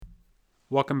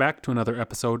Welcome back to another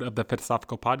episode of the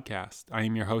Philosophical Podcast. I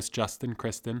am your host, Justin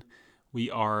Kristen. We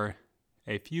are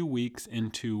a few weeks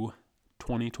into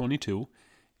 2022,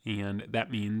 and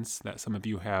that means that some of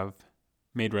you have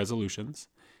made resolutions,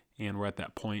 and we're at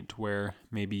that point where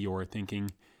maybe you're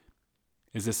thinking,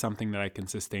 is this something that I can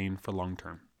sustain for long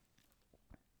term?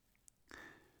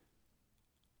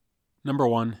 Number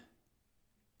one,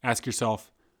 ask yourself,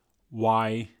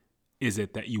 why is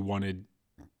it that you wanted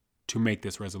to make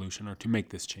this resolution or to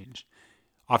make this change?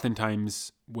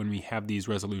 Oftentimes, when we have these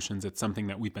resolutions, it's something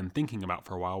that we've been thinking about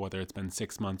for a while, whether it's been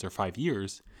 6 months or 5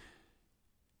 years.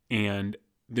 And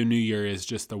the new year is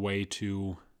just a way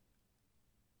to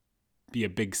be a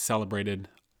big celebrated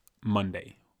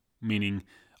Monday, meaning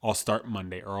I'll start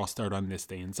Monday or I'll start on this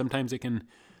day. And sometimes it can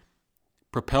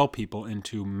propel people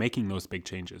into making those big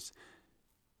changes.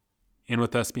 And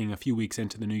with us being a few weeks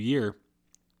into the new year,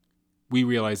 we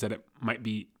realize that it might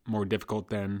be more difficult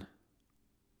than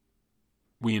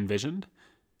we envisioned,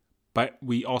 but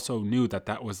we also knew that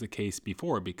that was the case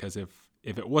before, because if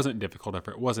it wasn't difficult, if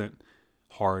it wasn't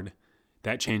hard,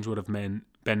 that change would have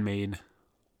been made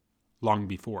long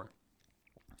before.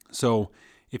 So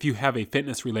if you have a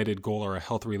fitness-related goal or a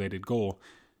health-related goal,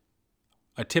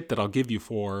 a tip that I'll give you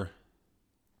for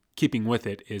keeping with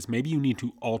it is maybe you need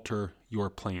to alter your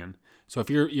plan. So if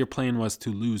your plan was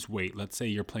to lose weight, let's say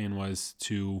your plan was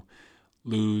to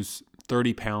lose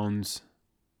 30 pounds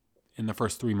in the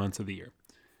first 3 months of the year,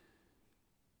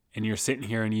 and you're sitting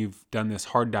here and you've done this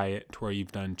hard diet to where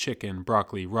you've done chicken,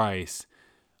 broccoli, rice,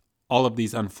 all of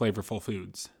these unflavorful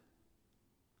foods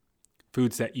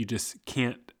that you just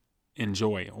can't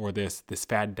enjoy, or this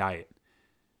fad diet.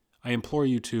 I implore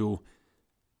you to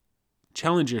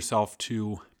challenge yourself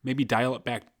to maybe dial it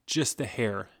back just a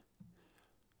hair,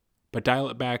 but dial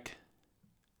it back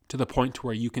to the point to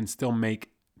where you can still make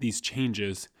these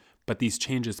changes, but these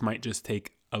changes might just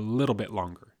take a little bit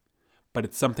longer, but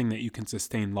it's something that you can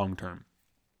sustain long term.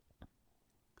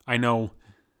 I know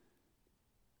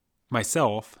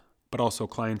myself, but also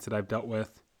clients that I've dealt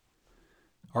with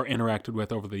or interacted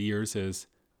with over the years, is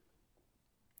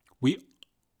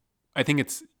I think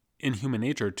it's in human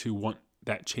nature to want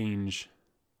that change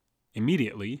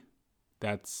immediately.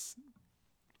 That's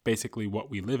basically what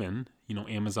we live in.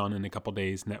 Amazon in a couple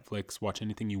days, Netflix, watch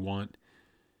anything you want.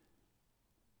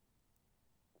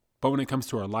 But when it comes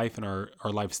to our life and our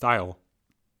lifestyle,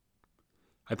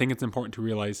 I think it's important to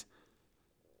realize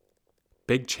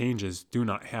big changes do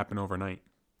not happen overnight.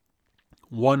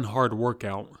 One hard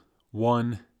workout,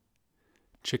 one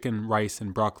chicken, rice,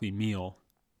 and broccoli meal,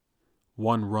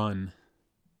 one run,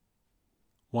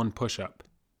 one push-up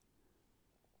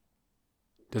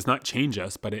does not change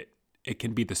us, but it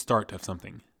can be the start of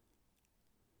something.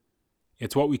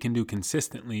 It's what we can do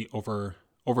consistently over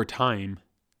time.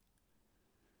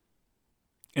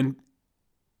 And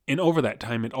over that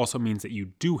time, it also means that you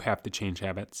do have to change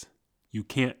habits. You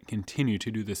can't continue to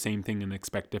do the same thing and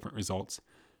expect different results.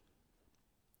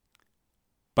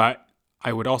 But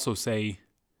I would also say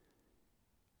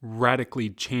radically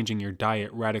changing your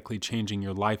diet, radically changing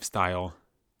your lifestyle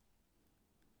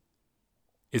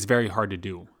is very hard to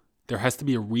do. There has to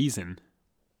be a reason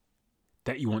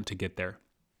that you want to get there.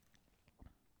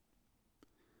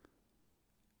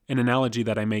 An analogy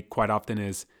that I make quite often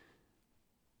is,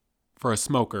 for a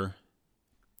smoker,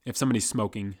 if somebody's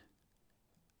smoking,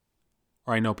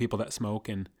 or I know people that smoke,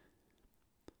 and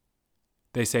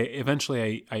they say,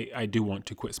 eventually I do want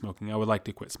to quit smoking. I would like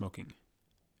to quit smoking.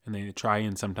 And they try,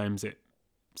 and sometimes it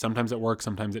works,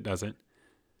 sometimes it doesn't.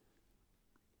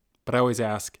 But I always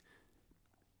ask,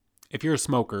 if you're a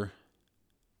smoker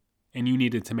and you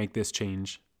needed to make this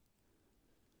change,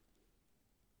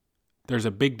 there's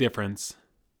a big difference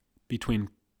between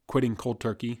quitting cold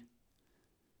turkey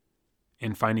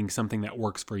and finding something that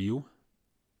works for you.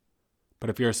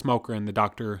 But if you're a smoker and the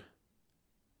doctor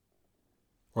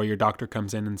or your doctor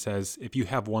comes in and says, if you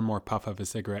have one more puff of a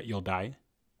cigarette, you'll die,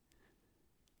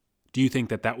 do you think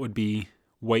that would be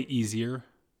way easier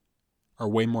or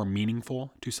way more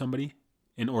meaningful to somebody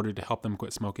in order to help them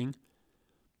quit smoking?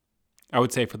 I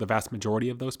would say for the vast majority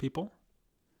of those people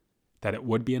that it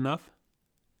would be enough,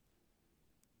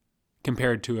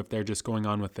 compared to if they're just going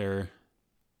on with their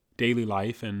daily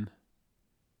life and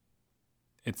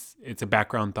it's a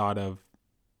background thought of,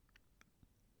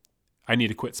 I need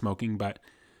to quit smoking, but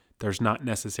there's not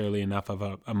necessarily enough of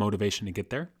a motivation to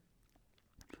get there.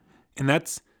 And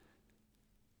that's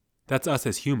us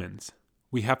as humans.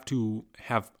 We have to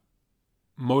have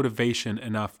motivation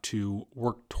enough to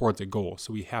work towards a goal.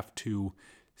 So we have to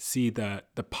see the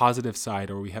positive side,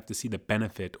 or we have to see the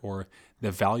benefit or the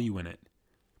value in it.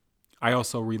 I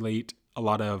also relate a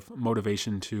lot of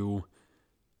motivation to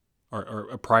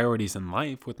or priorities in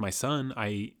life. With my son,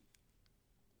 I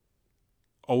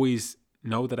always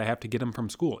know that I have to get him from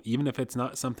school, even if it's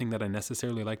not something that I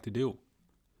necessarily like to do.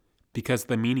 Because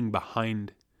the meaning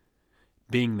behind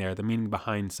being there, the meaning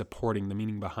behind supporting, the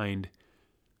meaning behind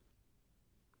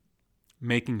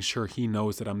making sure he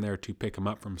knows that I'm there to pick him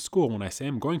up from school when I say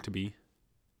I'm going to be,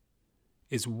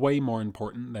 is way more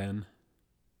important than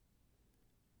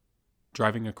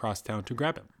driving across town to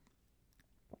grab him.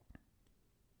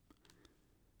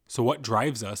 So what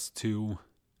drives us to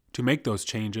make those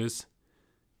changes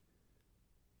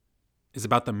is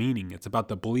about the meaning. It's about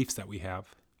the beliefs that we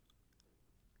have.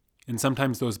 And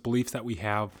sometimes those beliefs that we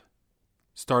have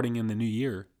starting in the new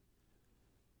year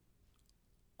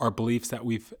are beliefs that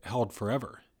we've held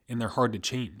forever, and they're hard to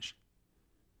change.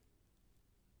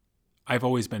 I've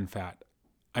always been fat.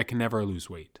 I can never lose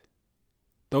weight.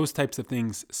 Those types of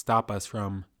things stop us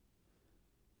from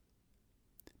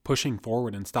pushing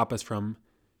forward and stop us from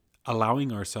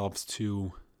allowing ourselves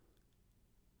to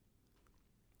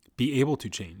be able to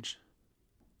change.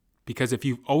 Because if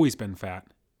you've always been fat,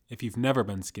 if you've never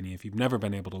been skinny, if you've never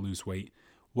been able to lose weight,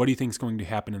 what do you think is going to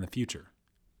happen in the future?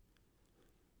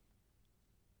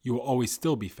 You will always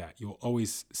still be fat. You will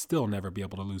always still never be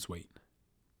able to lose weight.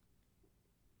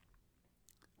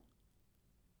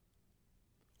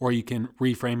 Or you can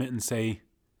reframe it and say,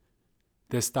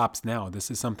 this stops now. This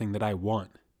is something that I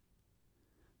want.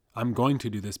 I'm going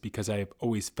to do this because I have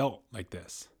always felt like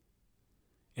this.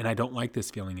 And I don't like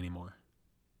this feeling anymore.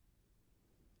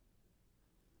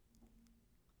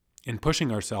 And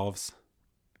pushing ourselves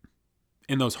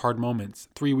in those hard moments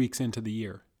 3 weeks into the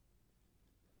year.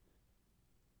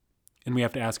 And we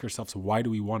have to ask ourselves, why do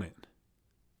we want it?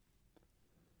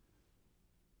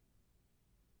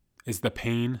 Is the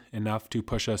pain enough to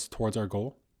push us towards our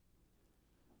goal?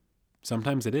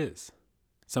 Sometimes it is.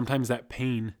 Sometimes that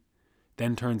pain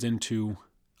then turns into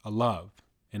a love,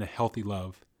 and a healthy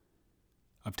love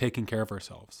of taking care of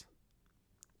ourselves.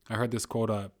 I heard this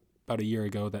quote about a year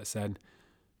ago that said,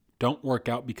 don't work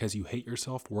out because you hate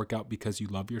yourself, work out because you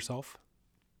love yourself.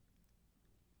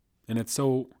 And it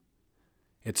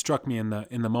struck me in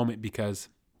the moment, because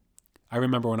I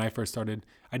remember when I first started,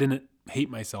 I didn't hate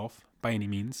myself by any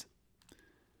means,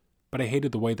 but I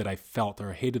hated the way that I felt,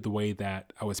 or I hated the way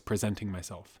that I was presenting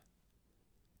myself.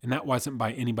 And that wasn't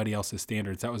by anybody else's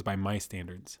standards, that was by my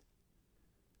standards.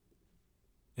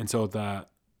 And so the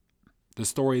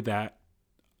story that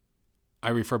I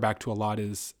refer back to a lot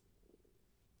is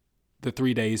the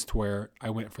 3 days to where I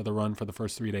went for the run for the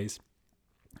first 3 days.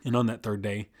 And on that third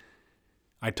day,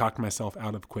 I talked myself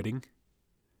out of quitting.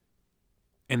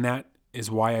 And that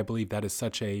is why I believe that is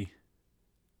such a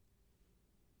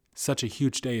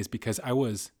huge day, is because I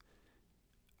was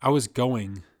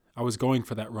going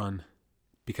for that run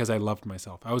because I loved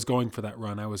myself. I was going for that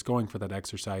run. I was going for that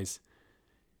exercise,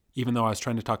 even though I was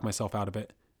trying to talk myself out of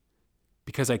it,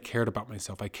 because I cared about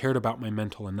myself. I cared about my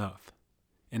mental enough.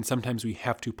 And sometimes we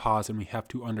have to pause and we have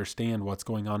to understand what's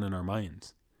going on in our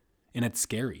minds. And it's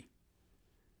scary.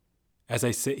 As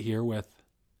I sit here with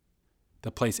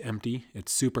the place empty,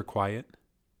 it's super quiet.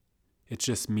 It's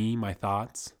just me, my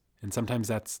thoughts. And sometimes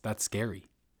that's scary.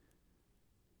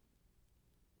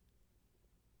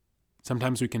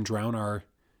 Sometimes we can drown our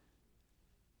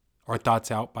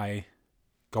thoughts out by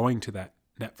going to that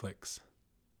Netflix,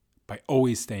 by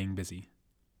always staying busy.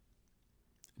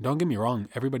 Don't get me wrong,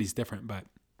 everybody's different, but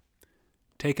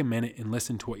take a minute and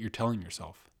listen to what you're telling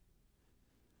yourself.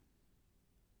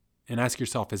 And ask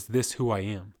yourself, is this who I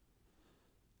am?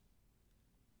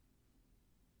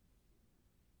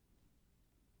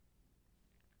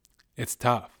 It's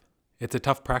tough. It's a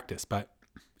tough practice, but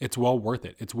it's well worth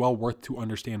it. It's well worth to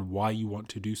understand why you want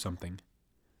to do something.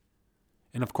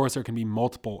 And of course, there can be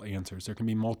multiple answers. There can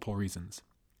be multiple reasons.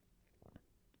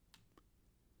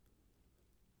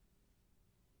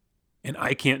 And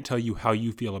I can't tell you how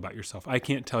you feel about yourself. I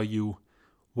can't tell you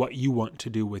what you want to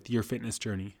do with your fitness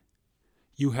journey.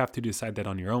 You have to decide that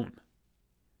on your own.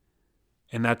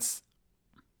 And that's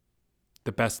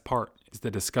the best part, is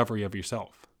the discovery of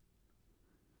yourself.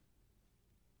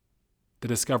 The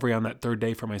discovery on that third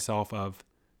day for myself of,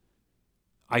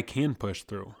 I can push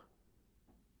through.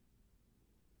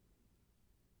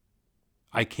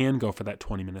 I can go for that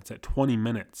 20 minutes. At 20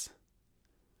 minutes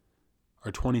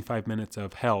or 25 minutes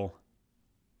of hell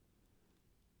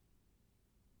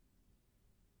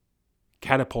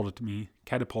catapulted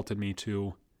me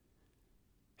to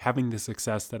having the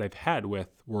success that I've had with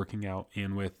working out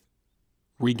and with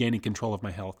regaining control of my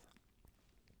health.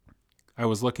 I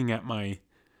was looking at my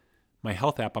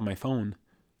health app on my phone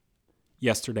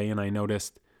yesterday, and I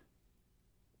noticed,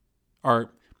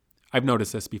 or I've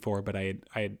noticed this before, but I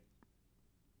had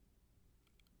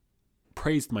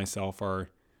praised myself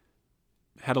or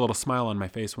had a little smile on my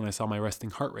face when I saw my resting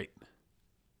heart rate.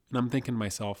 And I'm thinking to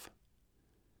myself,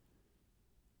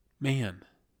 man,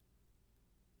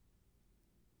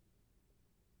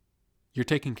 you're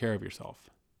taking care of yourself.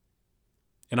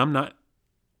 And I'm not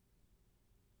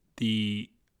the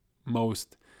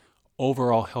most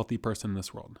overall healthy person in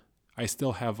this world. I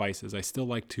still have vices. I still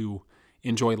like to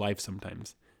enjoy life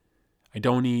sometimes. I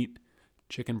don't eat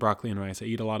chicken, broccoli, and rice. I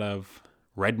eat a lot of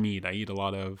red meat. I eat a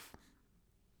lot of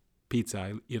pizza.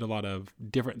 I eat a lot of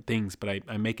different things, but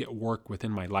I make it work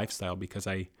within my lifestyle because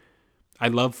I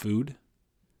love food.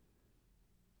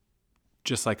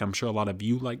 Just like I'm sure a lot of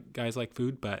you guys like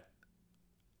food, but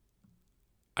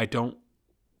I don't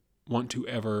want to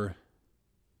ever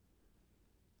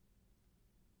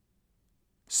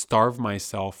starve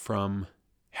myself from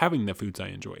having the foods I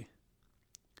enjoy.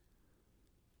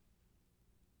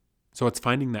 So it's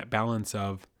finding that balance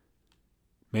of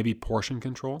maybe portion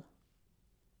control,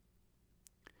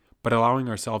 but allowing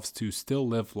ourselves to still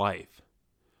live life,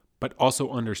 but also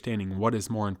understanding what is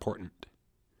more important.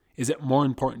 Is it more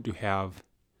important to have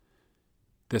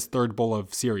this third bowl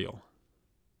of cereal?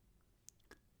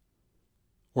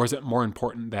 Or is it more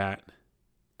important that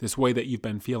this way that you've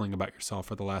been feeling about yourself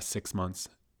for the last 6 months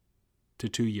to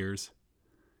 2 years,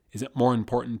 is it more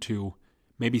important to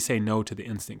maybe say no to the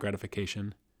instant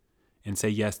gratification and say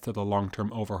yes to the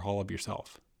long-term overhaul of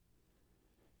yourself?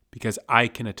 Because I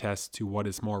can attest to what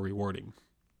is more rewarding.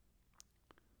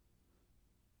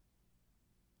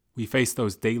 We face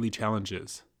those daily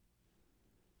challenges,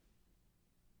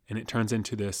 and it turns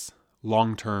into this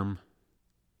long-term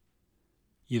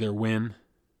either win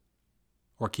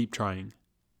or keep trying.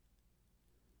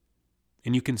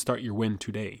 And you can start your win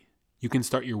today. You can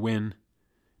start your win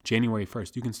January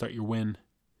 1st. You can start your win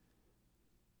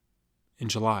in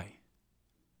July.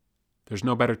 There's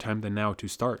no better time than now to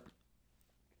start.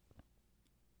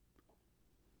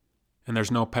 And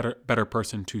there's no better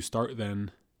person to start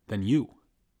than you.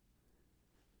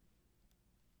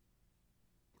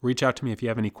 Reach out to me if you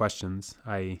have any questions.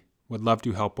 I would love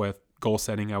to help with goal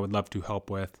setting. I would love to help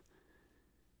with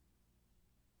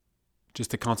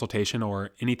just a consultation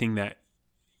or anything that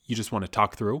you just want to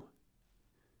talk through.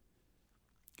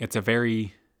 It's a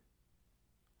very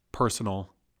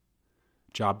personal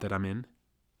job that I'm in.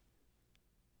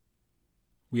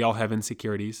 We all have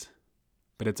insecurities,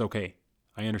 but it's okay.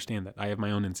 I understand that. I have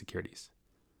my own insecurities.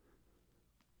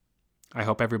 I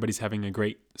hope everybody's having a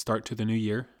great start to the new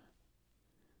year.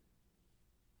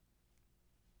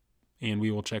 And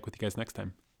we will check with you guys next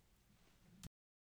time.